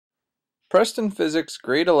Preston Physics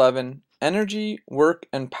Grade 11, Energy, Work,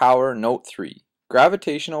 and Power Note 3,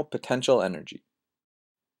 Gravitational Potential Energy.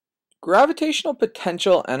 Gravitational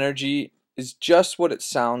potential energy is just what it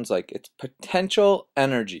sounds like. It's potential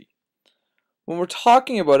energy. When we're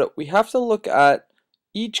talking about it, we have to look at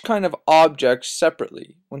each kind of object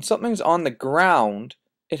separately. When something's on the ground,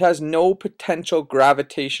 it has no potential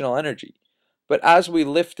gravitational energy. But as we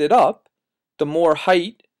lift it up, the more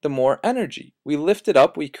height, the more energy. We lift it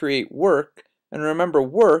up, we create work, and remember,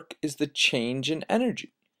 work is the change in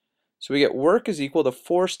energy. So we get work is equal to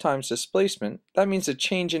force times displacement. That means the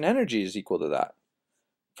change in energy is equal to that.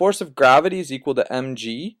 Force of gravity is equal to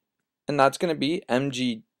mg, and that's going to be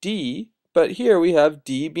mgd, but here we have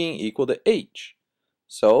d being equal to h.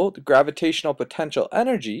 So the gravitational potential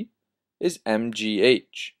energy is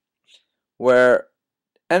mgh, where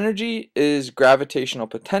energy is gravitational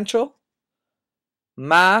potential,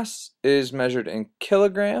 mass is measured in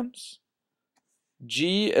kilograms,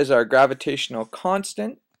 g is our gravitational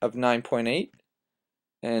constant of 9.8,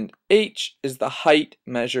 and h is the height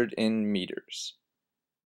measured in meters.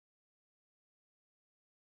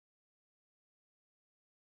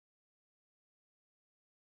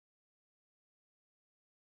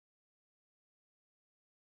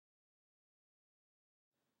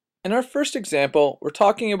 In our first example, we're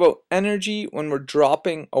talking about energy when we're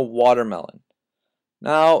dropping a watermelon.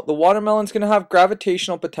 Now, the watermelon's going to have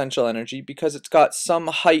gravitational potential energy because it's got some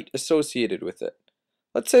height associated with it.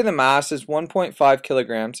 Let's say the mass is 1.5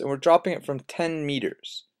 kilograms and we're dropping it from 10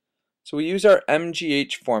 meters. So we use our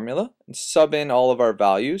mgh formula and sub in all of our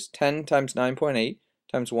values, 10 times 9.8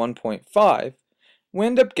 times 1.5. We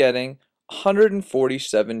end up getting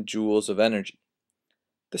 147 joules of energy.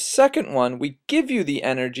 The second one, we give you the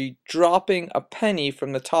energy dropping a penny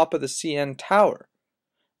from the top of the CN tower.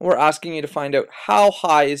 We're asking you to find out how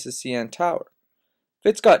high is the CN tower. If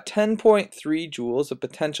it's got 10.3 joules of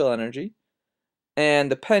potential energy,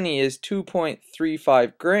 and the penny is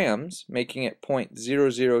 2.35 grams, making it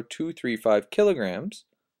 0.00235 kilograms,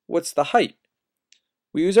 what's the height?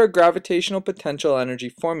 We use our gravitational potential energy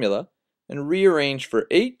formula and rearrange for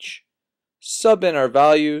h, sub in our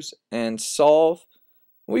values, and solve.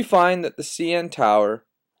 We find that the CN tower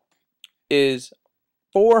is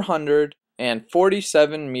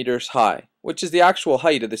 447 meters high, which is the actual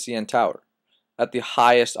height of the CN tower at the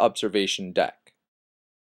highest observation deck.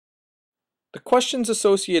 The questions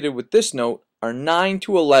associated with this note are 9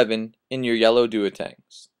 to 11 in your yellow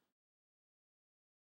duotangs.